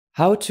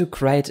How to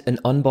create an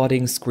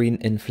onboarding screen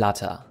in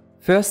Flutter.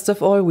 First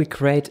of all, we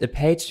create a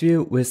page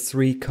view with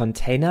 3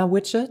 container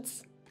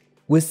widgets.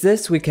 With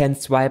this, we can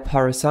swipe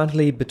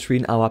horizontally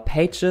between our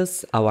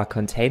pages, our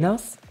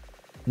containers.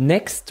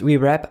 Next, we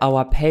wrap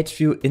our page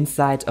view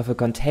inside of a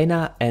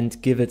container and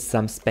give it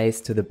some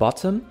space to the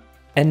bottom.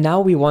 And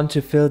now we want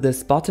to fill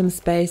this bottom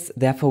space,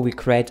 therefore we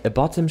create a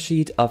bottom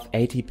sheet of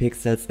 80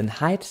 pixels in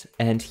height,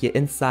 and here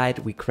inside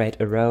we create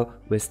a row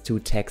with 2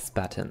 text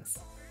buttons.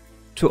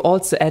 To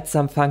also add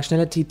some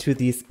functionality to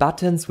these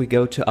buttons, we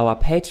go to our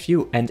page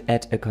view and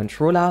add a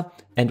controller,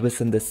 and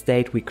within the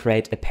state we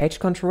create a page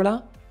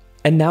controller.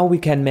 And now we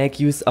can make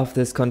use of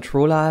this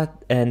controller,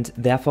 and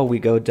therefore we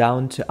go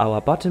down to our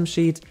bottom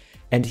sheet,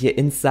 and here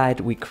inside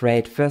we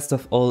create first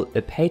of all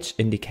a page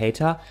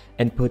indicator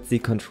and put the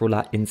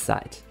controller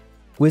inside.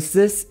 With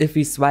this, if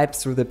we swipe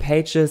through the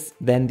pages,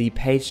 then the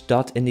page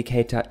dot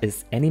indicator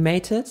is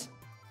animated.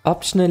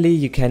 Optionally,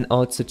 you can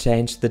also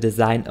change the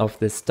design of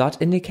this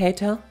dot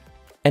indicator.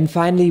 And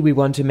finally, we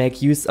want to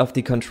make use of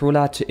the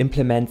controller to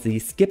implement the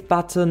skip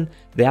button.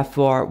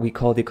 Therefore, we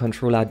call the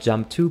controller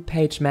jump to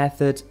page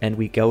method and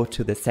we go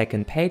to the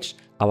second page,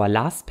 our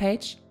last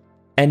page.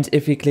 And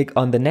if we click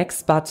on the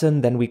next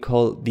button, then we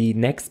call the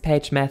next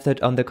page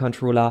method on the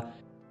controller.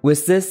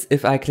 With this,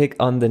 if I click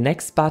on the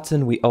next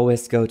button, we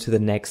always go to the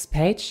next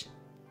page.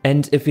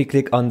 And if we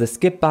click on the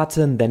skip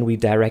button, then we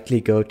directly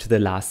go to the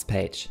last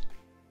page.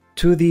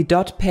 To the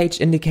dot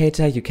page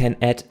indicator, you can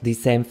add the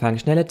same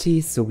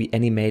functionality, so we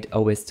animate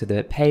always to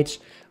the page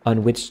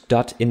on which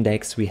dot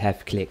index we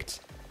have clicked.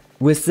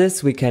 With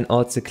this, we can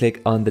also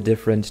click on the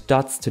different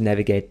dots to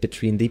navigate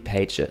between the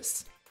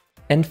pages.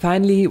 And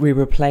finally, we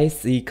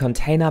replace the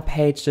container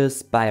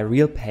pages by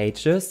real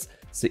pages,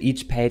 so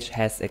each page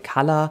has a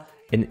color,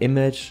 an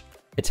image,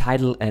 a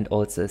title and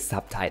also a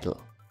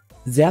subtitle.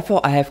 Therefore,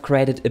 I have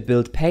created a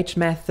build page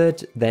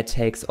method that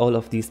takes all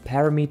of these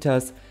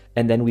parameters,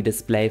 and then we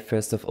display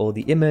first of all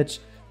the image,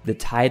 the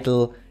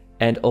title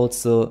and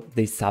also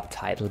the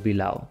subtitle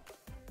below.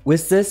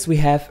 With this, we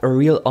have a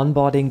real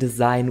onboarding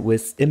design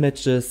with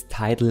images,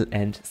 title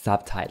and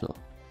subtitle.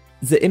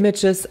 The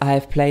images I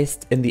have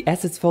placed in the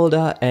assets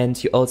folder,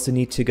 and you also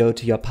need to go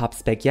to your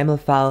pubspec YAML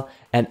file,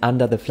 and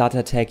under the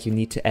Flutter tag you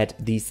need to add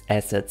these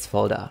assets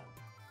folder.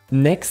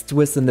 Next,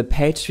 within the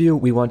page view,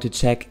 we want to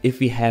check if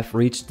we have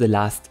reached the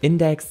last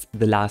index,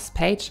 the last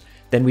page.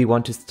 Then we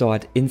want to store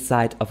it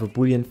inside of a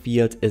boolean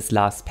field is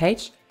last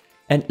page.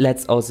 And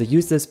let's also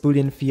use this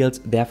boolean field,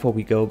 therefore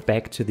we go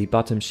back to the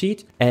bottom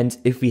sheet, and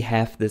if we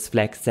have this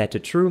flag set to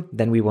true,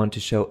 then we want to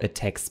show a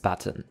text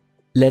button.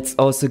 Let's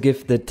also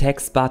give the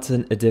text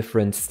button a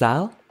different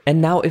style.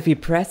 And now if we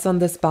press on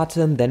this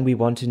button, then we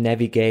want to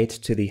navigate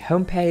to the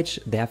home page,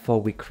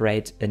 therefore we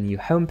create a new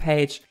home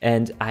page,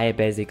 and I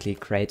basically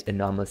create a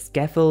normal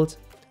scaffold.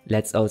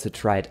 Let's also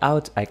try it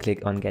out. I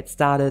click on get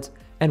started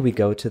and we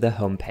go to the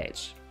home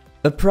page.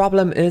 A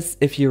problem is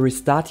if you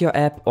restart your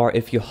app or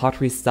if you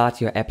hot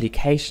restart your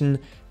application,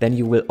 then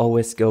you will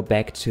always go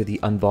back to the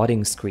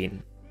onboarding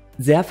screen.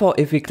 Therefore,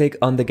 if we click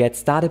on the get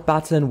started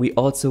button, we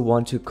also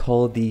want to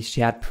call the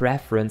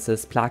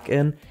SharedPreferences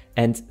plugin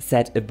and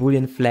set a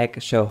boolean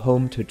flag show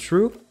home to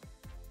true.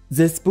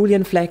 This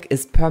boolean flag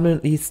is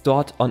permanently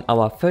stored on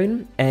our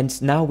phone, and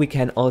now we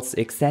can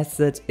also access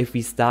it if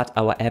we start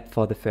our app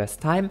for the first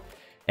time,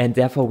 and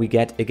therefore we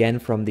get again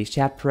from the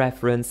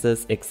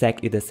SharedPreferences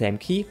exactly the same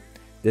key,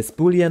 this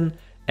boolean,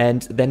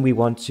 and then we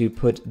want to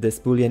put this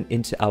boolean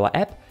into our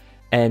app,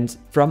 and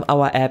from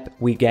our app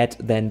we get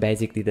then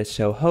basically the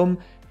show home,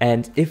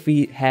 and if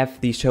we have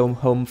the show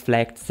home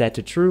flag set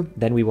to true,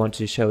 then we want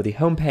to show the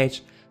home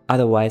page,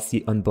 otherwise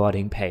the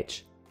onboarding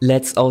page.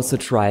 Let's also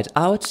try it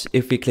out.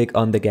 If we click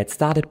on the get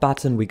started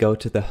button, we go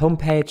to the home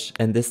page,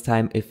 and this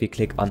time if we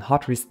click on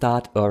hot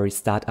restart or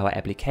restart our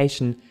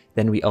application,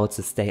 then we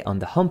also stay on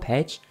the home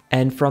page.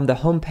 And from the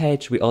home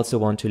page, we also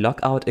want to log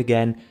out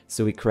again,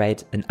 so we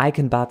create an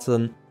icon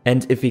button.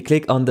 And if we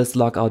click on this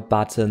logout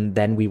button,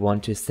 then we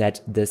want to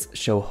set this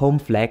show home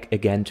flag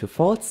again to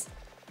false.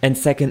 And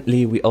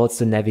secondly, we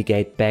also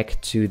navigate back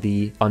to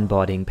the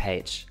onboarding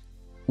page.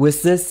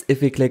 With this,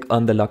 if we click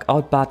on the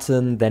logout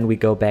button, then we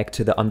go back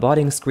to the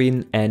onboarding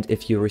screen, and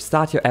if you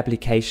restart your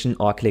application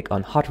or click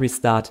on hot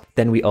restart,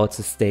 then we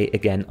also stay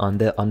again on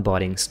the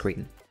onboarding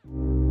screen.